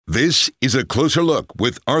This is A Closer Look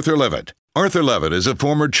with Arthur Levitt. Arthur Levitt is a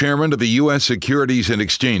former chairman of the U.S. Securities and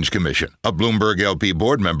Exchange Commission, a Bloomberg LP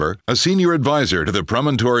board member, a senior advisor to the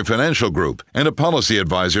Promontory Financial Group, and a policy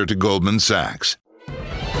advisor to Goldman Sachs.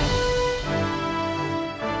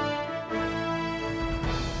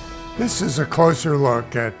 This is a closer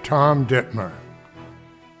look at Tom Dittmer.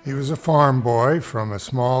 He was a farm boy from a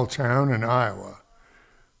small town in Iowa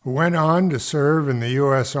who went on to serve in the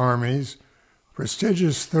U.S. Army's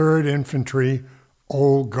prestigious 3rd Infantry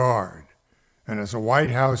Old Guard and as a White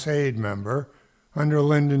House aide member under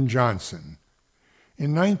Lyndon Johnson.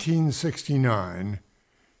 In 1969,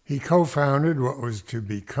 he co-founded what was to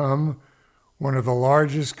become one of the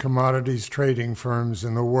largest commodities trading firms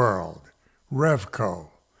in the world, Refco,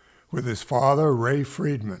 with his father, Ray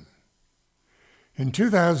Friedman. In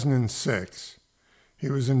 2006, he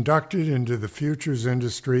was inducted into the Futures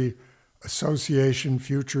Industry Association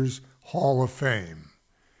Futures Hall of Fame.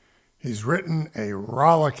 He's written a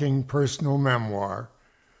rollicking personal memoir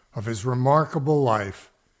of his remarkable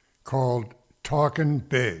life called Talkin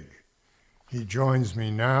Big. He joins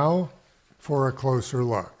me now for a closer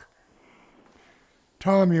look.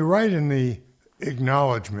 Tom, you write in the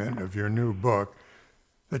acknowledgement of your new book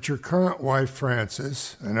that your current wife,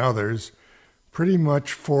 Frances, and others pretty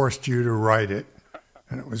much forced you to write it,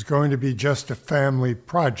 and it was going to be just a family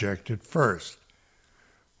project at first.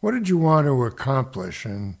 What did you want to accomplish,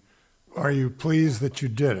 and are you pleased that you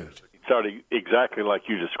did it? It started exactly like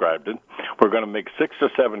you described it. We're going to make 6 or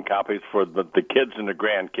 7 copies for the kids and the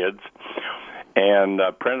grandkids, and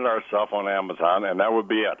print it ourselves on Amazon, and that would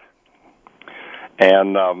be it.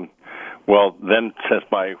 And, then since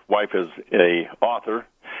my wife is an author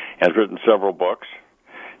and has written several books,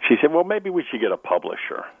 she said, well, maybe we should get a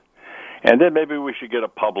publisher. And then maybe we should get a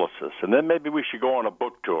publicist. And then maybe we should go on a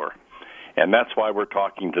book tour. And that's why we're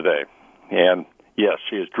talking today. And, yes,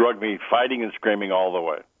 she has drugged me fighting and screaming all the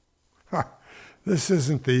way. This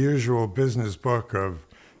isn't the usual business book of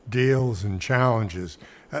deals and challenges.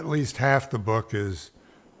 At least half the book is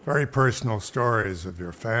very personal stories of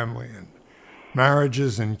your family and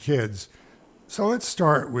marriages and kids. So let's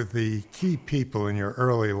start with the key people in your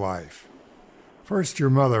early life. First, your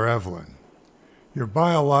mother, Evelyn. Your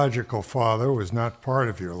biological father was not part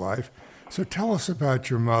of your life, so tell us about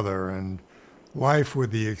your mother and life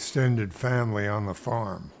with the extended family on the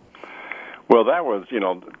farm. Well, that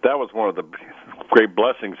was one of the great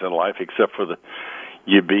blessings in life, except for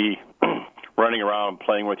you'd be running around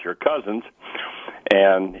playing with your cousins,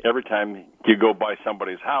 and every time you go by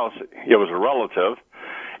somebody's house, it was a relative,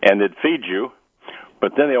 and they'd feed you,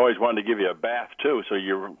 but then they always wanted to give you a bath, too, so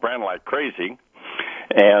you ran like crazy,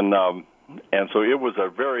 and so it was a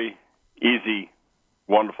very easy,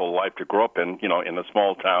 wonderful life to grow up in a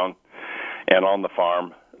small town and on the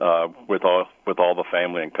farm with all the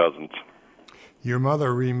family and cousins. Your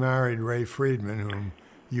mother remarried Ray Friedman, whom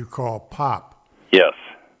you call Pop. Yes.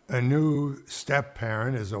 A new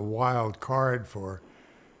step-parent is a wild card for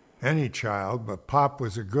any child, but Pop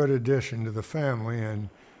was a good addition to the family and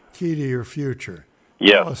key to your future.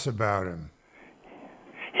 Yes. Tell us about him.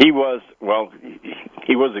 He was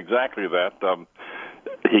exactly that.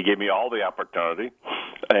 He gave me all the opportunity,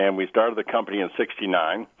 and we started the company in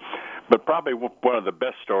 '69. But probably one of the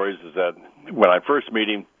best stories is that when I first meet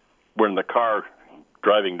him, we're in the car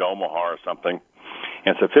driving to Omaha or something,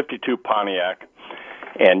 and it's a '52 Pontiac,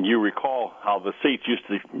 and you recall how the seats used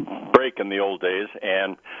to break in the old days,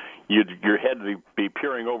 and your head would be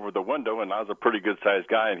peering over the window, and I was a pretty good-sized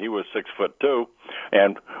guy, and he was 6'2",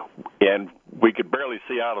 and we could barely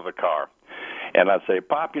see out of the car. And I'd say,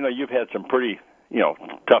 Pop, you've had some pretty,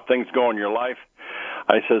 tough things go in your life.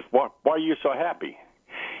 I says, why are you so happy?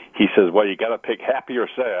 He says, well, you got to pick happy or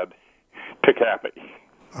sad. Pick happy.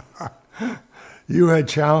 You had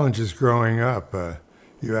challenges growing up.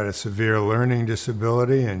 You had a severe learning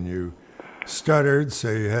disability, and you stuttered, so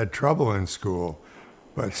you had trouble in school.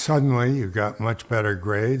 But suddenly you got much better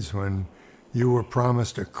grades when you were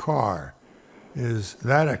promised a car. Is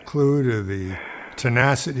that a clue to the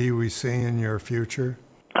tenacity we see in your future?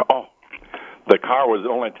 Oh, the car was the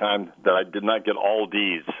only time that I did not get all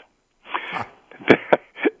D's.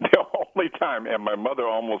 The only time, and my mother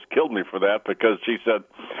almost killed me for that because she said,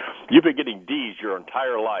 you've been getting D's your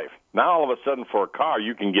entire life. Now all of a sudden for a car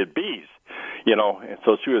you can get B's. And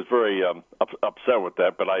so she was very upset with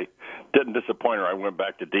that, but I didn't disappoint her. I went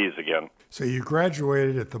back to D's again. So you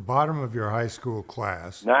graduated at the bottom of your high school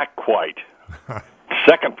class. Not quite.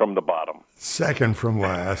 Second from the bottom. Second from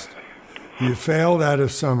last. You failed out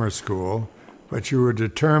of summer school, but you were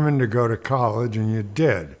determined to go to college, and you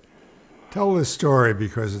did. Tell this story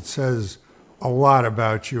because it says a lot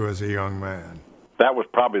about you as a young man. that was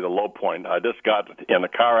probably the low point. I just got in a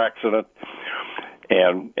car accident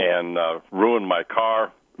and ruined my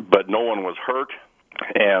car, but no one was hurt,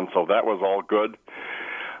 and so that was all good.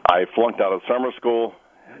 I flunked out of summer school,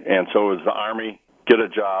 and so was the Army, get a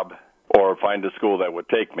job or find a school that would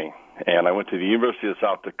take me. And I went to the University of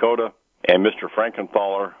South Dakota, and Mr.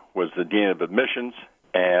 Frankenthaler was the Dean of Admissions,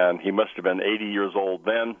 and he must have been 80 years old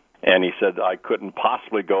then, and he said I couldn't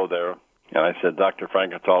possibly go there. And I said, Dr.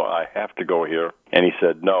 Frankenthaler, I have to go here. And he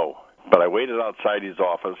said, no. But I waited outside his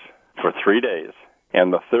office for 3 days,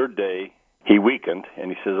 and the third day he weakened, and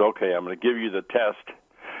he says, okay, I'm going to give you the test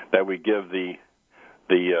that we give the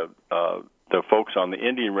folks on the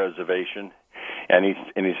Indian reservation, and he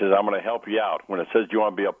says, I'm going to help you out. When it says, do you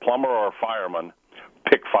want to be a plumber or a fireman,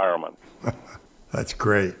 pick fireman. That's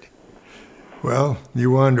great. Well,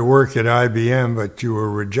 you wanted to work at IBM, but you were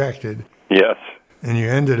rejected. Yes. And you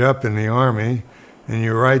ended up in the Army, and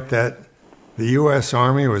you write that the U.S.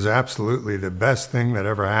 Army was absolutely the best thing that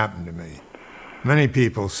ever happened to me. Many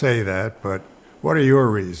people say that, but what are your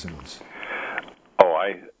reasons? Oh,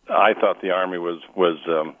 I thought the Army was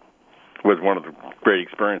one of the great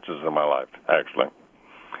experiences of my life, actually.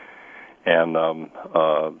 And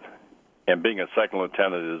being a second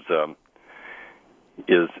lieutenant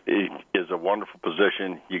is a wonderful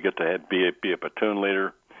position. You get to be a platoon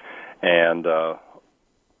leader, and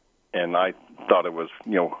I thought it was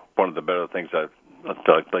one of the better things I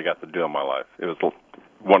got to do in my life. It was a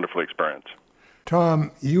wonderful experience.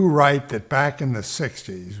 Tom, you write that back in the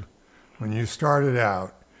 60s, when you started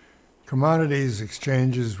out, commodities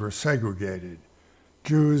exchanges were segregated,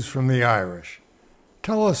 Jews from the Irish.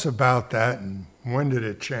 Tell us about that, and when did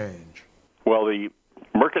it change? Well, the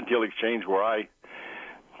mercantile exchange where I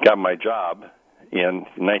got my job in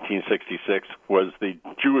 1966 was the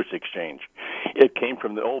Jewish exchange. It came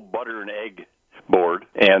from the old butter and egg board,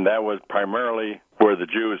 and that was primarily where the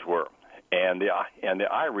Jews were. And the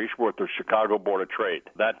Irish were at the Chicago Board of Trade.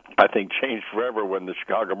 That, I think, changed forever when the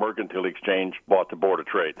Chicago Mercantile Exchange bought the Board of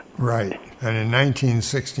Trade. Right. And in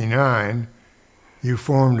 1969, you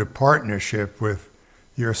formed a partnership with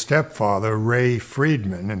your stepfather, Ray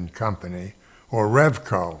Friedman and Company, or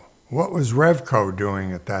Refco. What was Refco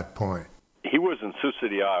doing at that point? He was in Sioux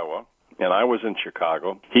City, Iowa, and I was in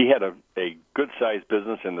Chicago. He had a good-sized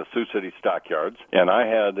business in the Sioux City stockyards, and I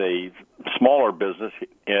had a smaller business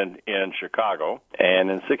in Chicago.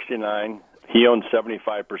 And in '69, he owned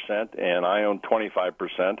 75%, and I owned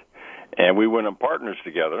 25%, and we went in partners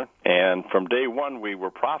together. And from day one, we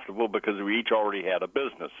were profitable because we each already had a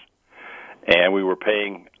business, and we were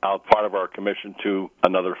paying out part of our commission to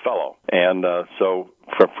another fellow. And so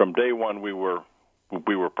from day one, we were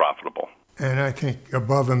profitable. And I think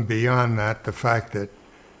above and beyond that, the fact that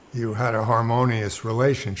you had a harmonious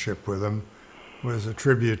relationship with him was a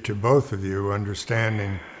tribute to both of you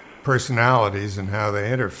understanding personalities and how they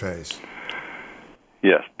interface.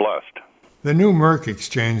 Yes, blessed. The new Merc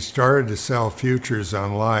Exchange started to sell futures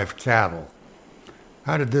on live cattle.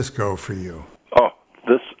 How did this go for you?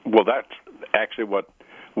 That's actually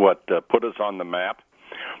what put us on the map.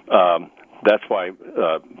 That's why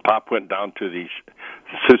Pop went down to the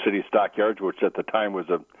Sioux City stockyards, which at the time was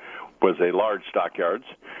a large stockyards,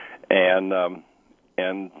 and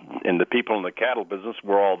the people in the cattle business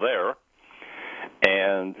were all there.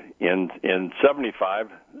 And in '75,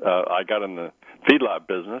 I got in the feedlot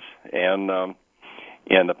business and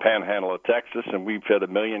in the Panhandle of Texas, and we fed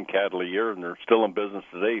 1 million cattle a year, and they're still in business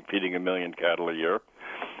today, feeding 1 million cattle a year.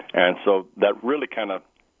 And so that really kind of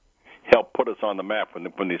helped put us on the map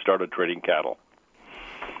when they started trading cattle.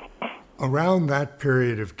 Around that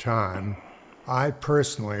period of time, I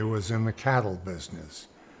personally was in the cattle business.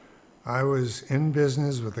 I was in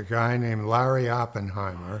business with a guy named Larry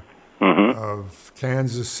Oppenheimer of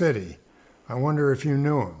Kansas City. I wonder if you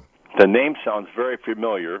knew him. The name sounds very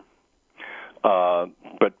familiar,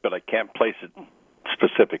 but I can't place it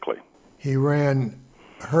specifically. He ran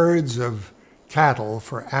herds of cattle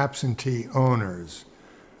for absentee owners.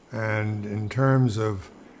 And in terms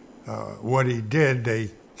of what he did,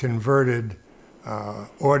 they converted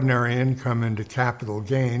ordinary income into capital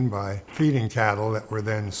gain by feeding cattle that were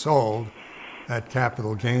then sold at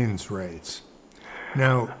capital gains rates.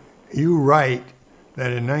 Now, you write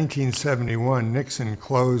that in 1971, Nixon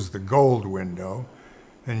closed the gold window,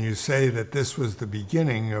 and you say that this was the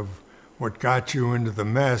beginning of what got you into the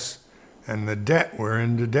mess and the debt we're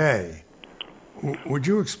in today. Would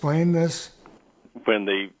you explain this? When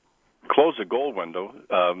they closed the gold window,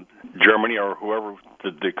 Germany or whoever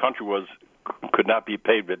the country was could not be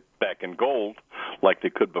paid back in gold like they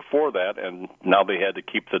could before that, and now they had to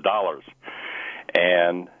keep the dollars.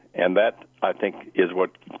 And that, I think, is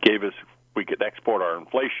what gave us we could export our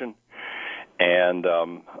inflation, and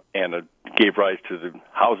it gave rise to the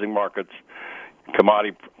housing markets,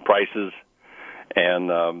 commodity prices,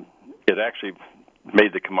 and it actually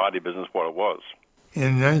made the commodity business what it was.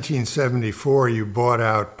 In 1974, you bought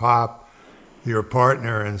out Pop, your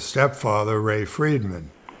partner and stepfather, Ray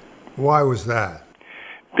Friedman. Why was that?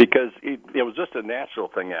 Because it was just a natural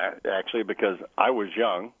thing, actually, because I was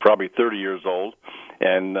young, probably 30 years old,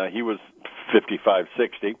 and he was 55,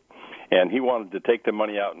 60, and he wanted to take the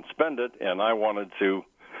money out and spend it, and I wanted to,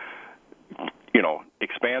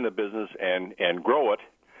 expand the business and grow it,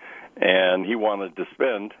 and he wanted to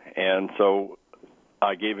spend, and so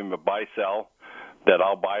I gave him a buy-sell that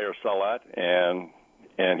I'll buy or sell at, and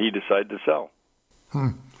he decided to sell.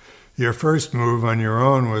 Your first move on your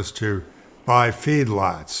own was to buy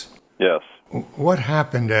feedlots. Yes. What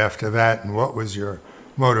happened after that, and what was your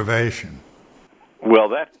motivation? Well,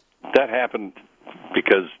 that happened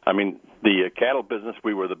because, the cattle business,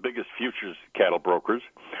 we were the biggest futures cattle brokers,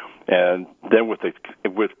 and then with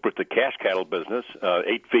the cash cattle business,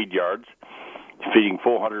 8 feed yards, feeding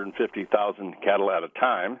 450,000 cattle at a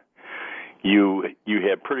time, you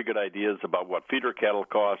had pretty good ideas about what feeder cattle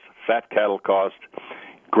cost, fat cattle cost,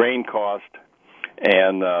 grain cost,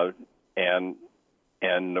 and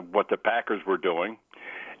what the packers were doing,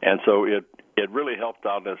 and so it really helped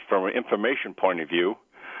out us from an information point of view,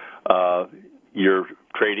 your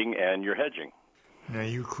trading and your hedging. Now,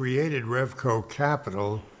 you created Refco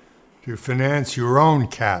Capital to finance your own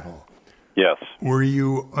cattle. Yes. Were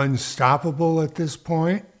you unstoppable at this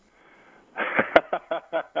point?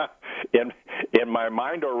 In my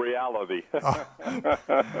mind or reality?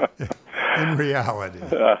 In reality.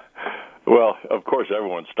 Well, of course,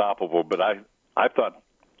 everyone's stoppable, but I thought,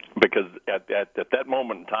 because at that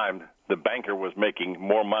moment in time, the banker was making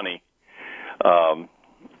more money,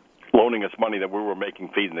 loaning us money that we were making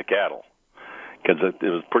feeding the cattle, because it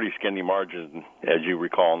was pretty skinny margins, as you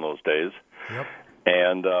recall, in those days. Yep.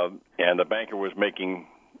 And the banker was making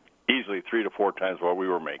easily 3 to 4 times what we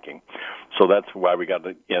were making. So that's why we got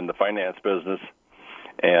in the finance business,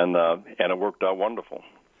 and it worked out wonderful.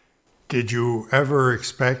 Did you ever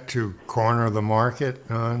expect to corner the market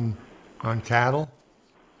on cattle?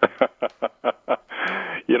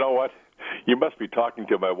 You know what? You must be talking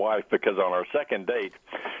to my wife, because on our second date,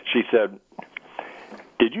 she said,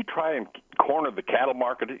 "Did you try and corner the cattle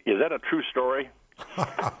market? Is that a true story?"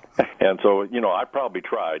 And so, I probably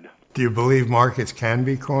tried. Do you believe markets can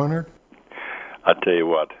be cornered? I tell you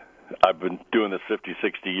what, I've been doing this 50,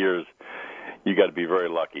 60 years. You got to be very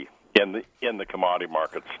lucky in the commodity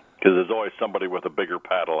markets, because there's always somebody with a bigger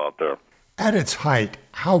paddle out there. At its height,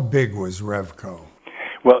 how big was Refco?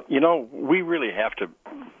 Well, we really have to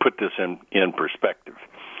put this in perspective.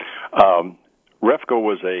 Refco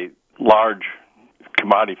was a large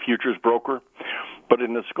commodity futures broker, but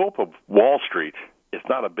in the scope of Wall Street, it's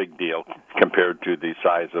not a big deal compared to the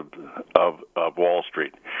size of Wall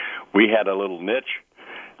Street. We had a little niche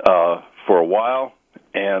for a while,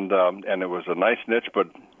 and it was a nice niche, but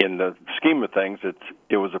in the scheme of things,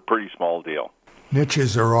 it was a pretty small deal.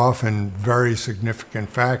 Niches are often very significant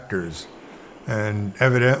factors, and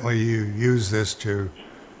evidently you use this to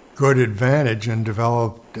good advantage and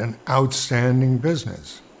developed an outstanding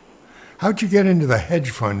business. How'd you get into the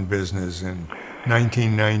hedge fund business in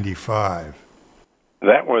 1995?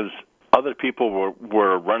 That was, other people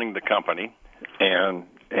were running the company, and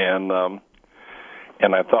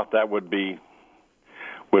I thought that would be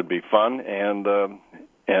fun, and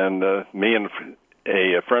me and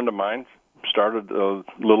a friend of mine started a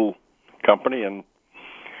little company, and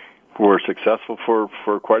were successful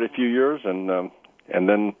for quite a few years, and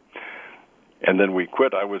then we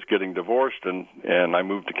quit. I was getting divorced, and I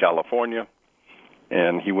moved to California,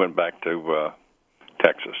 and he went back to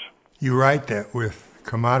Texas. You write that with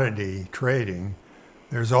commodity trading,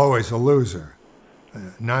 there's always a loser.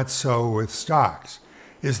 Not so with stocks.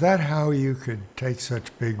 Is that how you could take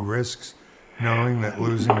such big risks, knowing that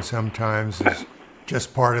losing sometimes is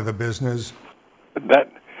just part of the business? That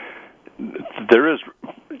there is,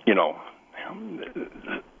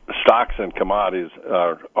 stocks and commodities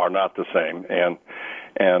are not the same, and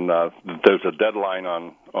there's a deadline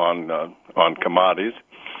on commodities,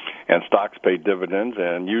 and stocks pay dividends,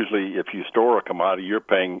 and usually if you store a commodity, you're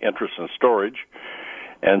paying interest and storage,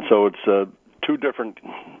 and so it's two different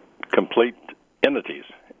complete entities,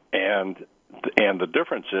 and the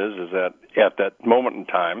difference is that at that moment in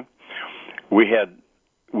time, we had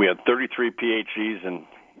 33 PhDs in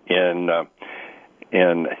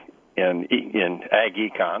ag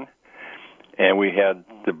econ, and we had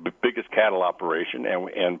the biggest cattle operation,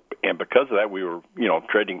 and because of that, we were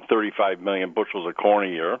trading 35 million bushels of corn a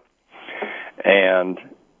year, and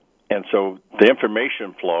so the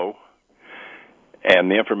information flow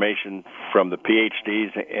and the information from the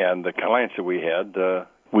PhDs and the clients that we had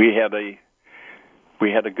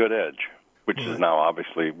a good edge, which is now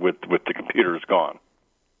obviously with the computers gone.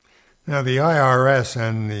 Now the IRS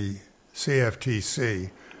and the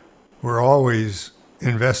CFTC were always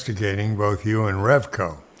investigating both you and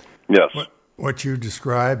Refco. Yes. What you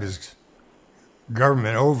describe as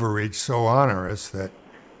government overreach so onerous that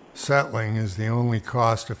settling is the only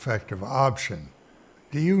cost-effective option.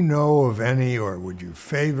 Do you know of any, or would you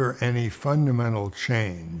favor any fundamental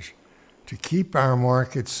change to keep our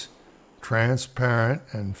markets transparent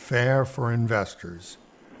and fair for investors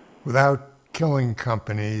without killing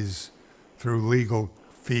companies through legal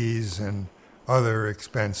fees and other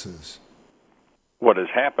expenses? What has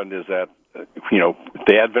happened is that,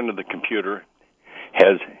 the advent of the computer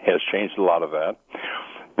has changed a lot of that.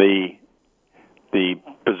 The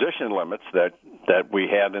position limits that we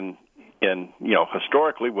had in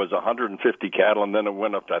historically was 150 cattle, and then it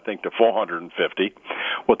went up to, I think, to 450.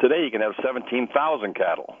 Well, today you can have 17,000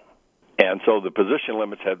 cattle. And so the position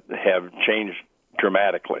limits have changed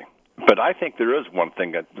dramatically. But I think there is one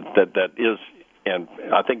thing that is, and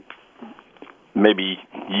I think maybe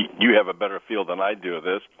you have a better feel than I do of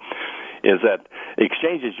this, is that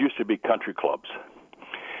exchanges used to be country clubs,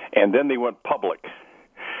 and then they went public.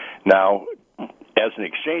 Now, as an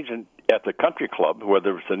exchange at the country club,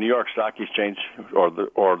 whether it's the New York Stock Exchange or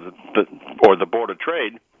the Board of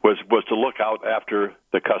Trade, was to look out after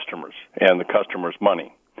the customers and the customers'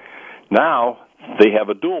 money. Now they have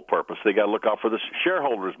a dual purpose. They got to look out for the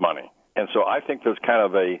shareholders' money, and so I think there's kind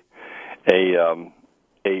of a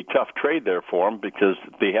tough trade there for them, because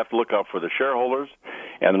they have to look out for the shareholders,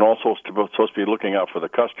 and then also supposed to be looking out for the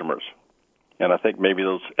customers. And I think maybe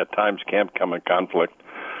those at times can come in conflict,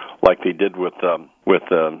 like they did with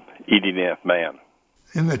Edie F. Mann.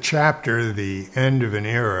 In the chapter, The End of an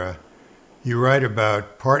Era, you write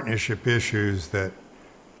about partnership issues that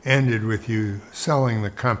ended with you selling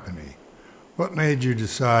the company. What made you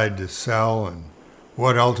decide to sell, and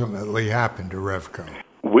what ultimately happened to Refco?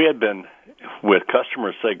 We had been with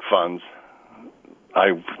customer seg funds.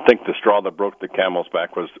 I think the straw that broke the camel's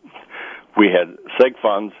back was we had seg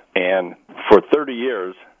funds, and for 30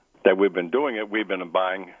 years that we've been doing it, we've been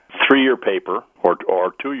buying 3-year paper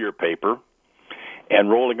or 2-year paper and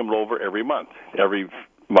rolling them over every month. Every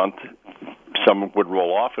month, some would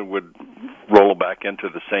roll off and would roll back into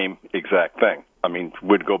the same exact thing. I mean,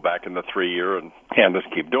 we'd go back in the 3-year and just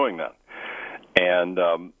keep doing that.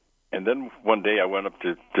 And then one day I went up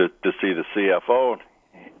to see the CFO,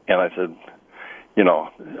 and I said,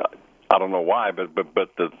 I don't know why, but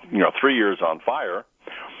the 3 years on fire.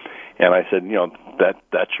 And I said,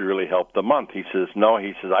 that should really help the month. He says, no.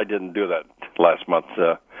 He says, I didn't do that last month.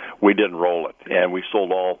 We didn't roll it, and we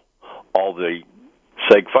sold all the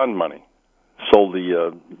seg fund money, sold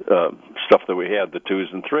the stuff that we had, the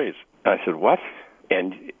 2s and 3s. I said, what?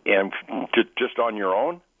 And just on your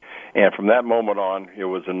own? And from that moment on, it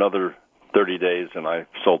was another 30 days, and I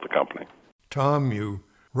sold the company. Tom, you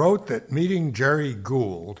wrote that meeting Jerry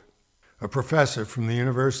Gould, a professor from the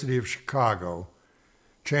University of Chicago,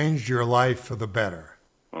 changed your life for the better.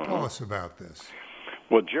 Mm-hmm. Tell us about this.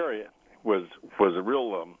 Well, Jerry was a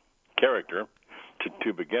real character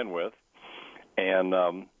to begin with, and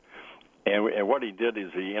what he did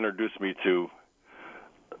is he introduced me to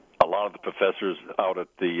a lot of the professors out at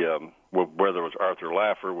the where there was Arthur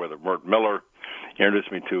Laffer, where there was Mert Miller. He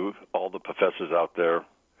introduced me to all the professors out there,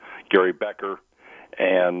 Gary Becker,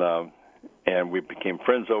 and we became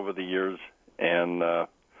friends over the years, and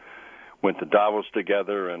went to Davos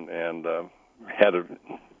together, and had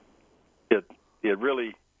it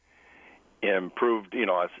really improved.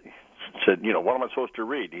 I said, what am I supposed to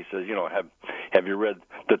read? He says, have you read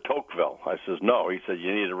de Tocqueville? I says, no. He said,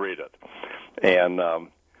 you need to read it, and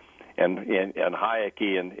Hayek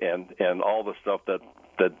and all the stuff that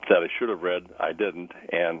I should have read, I didn't,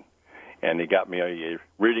 and he got me a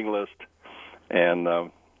reading list, and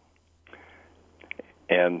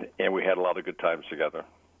we had a lot of good times together.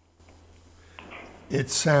 It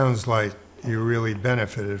sounds like you really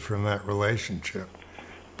benefited from that relationship,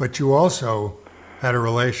 but you also had a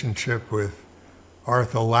relationship with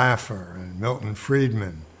Arthur Laffer and Milton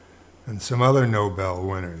Friedman and some other Nobel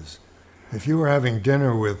winners. If you were having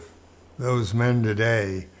dinner with those men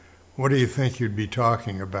today, what do you think you'd be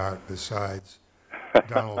talking about besides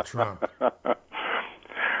Donald Trump?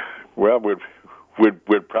 Well,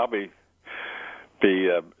 we'd probably be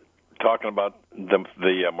talking about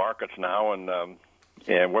the markets now and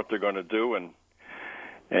what they're going to do,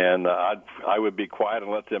 and I would be quiet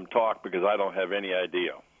and let them talk, because I don't have any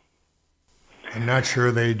idea. I'm not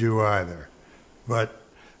sure they do either. But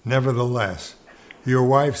nevertheless, your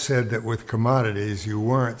wife said that with commodities, you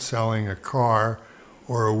weren't selling a car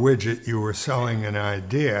or a widget, you were selling an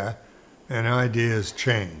idea, and ideas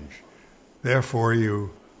change. Therefore,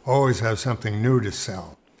 you always have something new to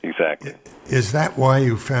sell. Exactly. Is that why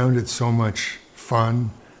you found it so much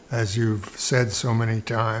fun, as you've said so many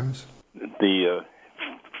times? The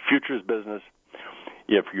futures business,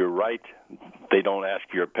 if you're right, they don't ask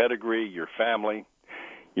your pedigree, your family,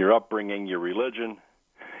 your upbringing, your religion.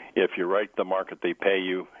 If you're right, the market, they pay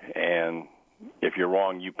you, and if you're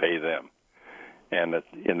wrong, you pay them. And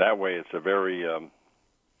in that way, it's a very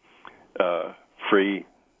free,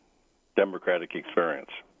 democratic experience.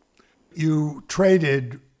 You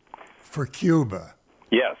traded for Cuba.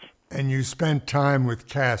 Yes. And you spent time with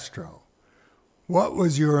Castro. What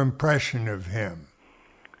was your impression of him?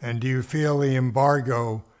 And do you feel the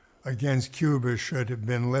embargo against Cuba should have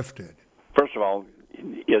been lifted? First of all,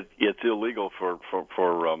 it's illegal for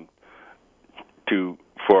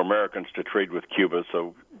Americans to trade with Cuba,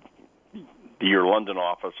 so your London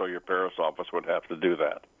office or your Paris office would have to do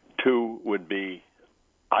that. Two would be,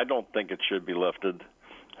 I don't think it should be lifted.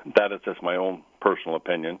 That is just my own personal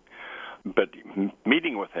opinion. But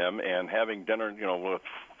meeting with him and having dinner, with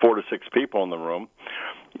 4 to 6 people in the room,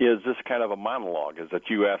 is this kind of a monologue, is that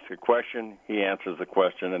you ask a question, he answers the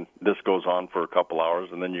question, and this goes on for a couple hours,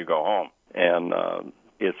 and then you go home. And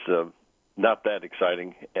it's not that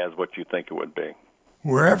exciting as what you think it would be.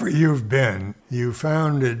 Wherever you've been, you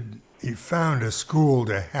found a school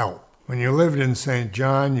to help. When you lived in St.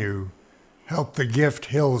 John, you helped the Gift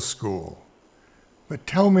Hill School. But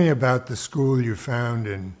tell me about the school you found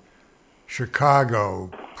in Chicago,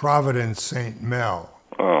 Providence, St. Mel.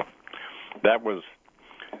 Oh, that was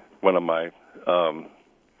one of my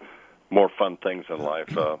more fun things in life.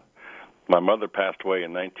 My mother passed away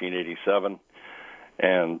in 1987,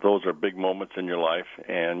 and those are big moments in your life,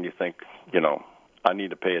 and you think, I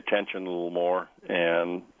need to pay attention a little more,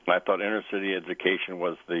 and I thought inner city education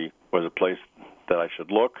was a place that I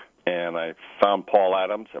should look, and I found Paul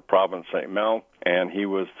Adams at Providence St. Mel, and he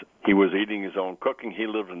was eating his own cooking. He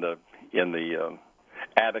lived in the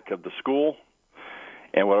attic of the school,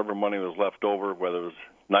 and whatever money was left over, whether it was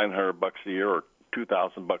 $900 a year or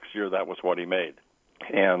 $2,000 a year, that was what he made.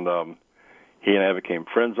 And he and I became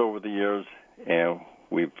friends over the years, and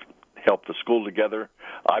we've helped the school together.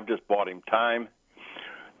 I've just bought him time.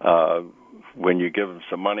 When you give him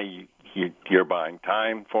some money, you're buying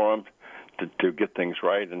time for him to get things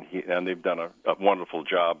right, and they've done a wonderful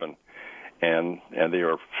job, and they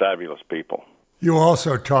are fabulous people. You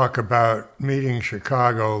also talk about meeting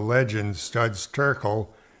Chicago legend Studs Terkel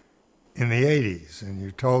in the 80s, and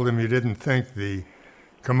you told him you didn't think the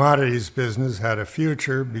commodities business had a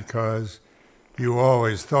future because you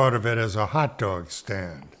always thought of it as a hot dog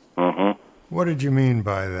stand. Mm-hmm. What did you mean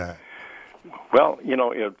by that? Well,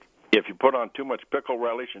 if you put on too much pickle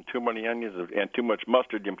relish and too many onions and too much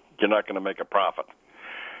mustard, you're not going to make a profit.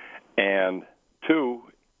 And two,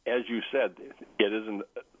 as you said, it isn't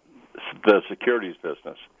the securities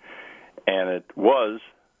business, and it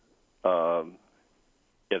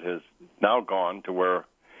has now gone to where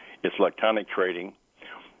it's electronic trading,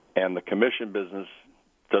 and the commission business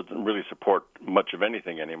doesn't really support much of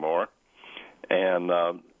anything anymore, and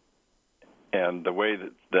the way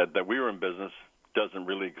that we were in business doesn't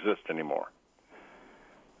really exist anymore,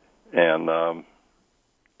 and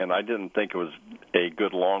I didn't think it was a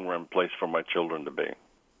good long run place for my children to be.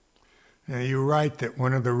 Now, you write that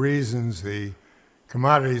one of the reasons the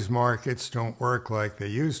commodities markets don't work like they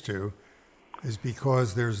used to is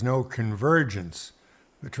because there's no convergence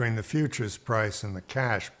between the futures price and the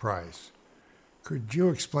cash price. Could you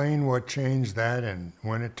explain what changed that and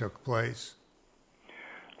when it took place?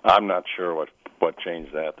 I'm not sure what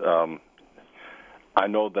changed that. I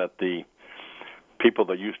know that the people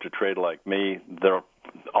that used to trade like me,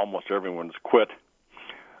 almost everyone's quit.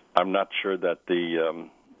 I'm not sure that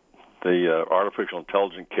the artificial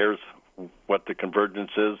intelligence cares what the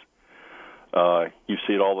convergence is. You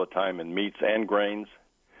see it all the time in meats and grains,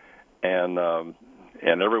 and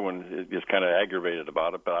everyone is kind of aggravated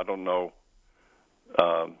about it, but I don't know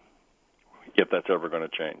if that's ever going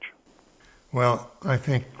to change. Well, I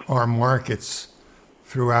think our markets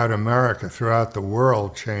throughout America, throughout the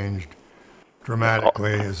world, changed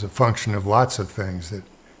dramatically as a function of lots of things that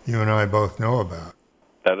you and I both know about.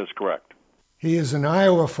 That is correct. He is an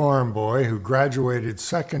Iowa farm boy who graduated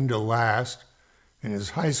second to last in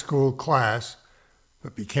his high school class,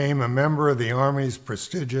 but became a member of the Army's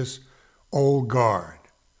prestigious Old Guard,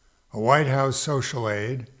 a White House social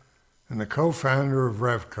aide, and the co-founder of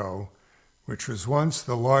Refco, which was once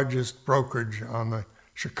the largest brokerage on the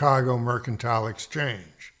Chicago Mercantile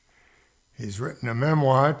Exchange. He's written a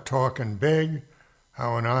memoir, Talkin Big,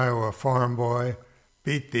 How an Iowa Farm Boy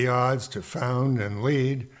Beat the Odds to Found and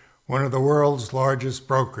Lead one of the world's largest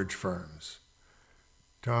brokerage firms.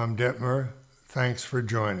 Tom Dittmer, thanks for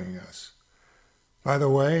joining us. By the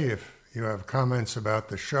way, if you have comments about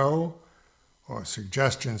the show or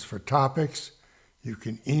suggestions for topics, you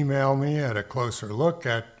can email me at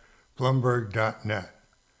acloserlook@bloomberg.net.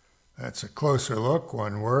 That's a closer look,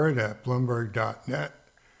 one word, at bloomberg.net.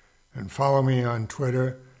 And follow me on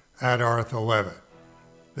Twitter at Arthur Levitt.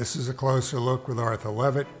 This is A Closer Look with Arthur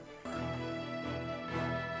Levitt.